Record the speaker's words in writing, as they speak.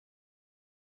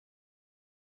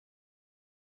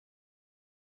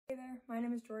Hey there, my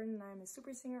name is Jordan and I'm a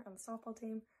super singer on the softball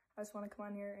team. I just want to come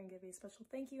on here and give a special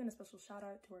thank you and a special shout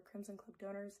out to our Crimson Club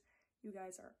donors. You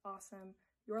guys are awesome.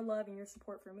 Your love and your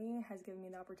support for me has given me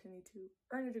the opportunity to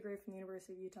earn a degree from the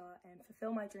University of Utah and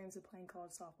fulfill my dreams of playing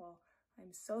college softball.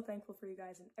 I'm so thankful for you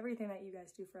guys and everything that you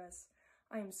guys do for us.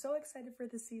 I am so excited for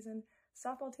this season.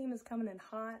 Softball team is coming in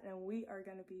hot and we are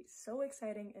going to be so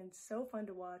exciting and so fun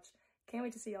to watch. Can't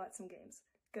wait to see y'all at some games.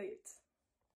 Go Utes!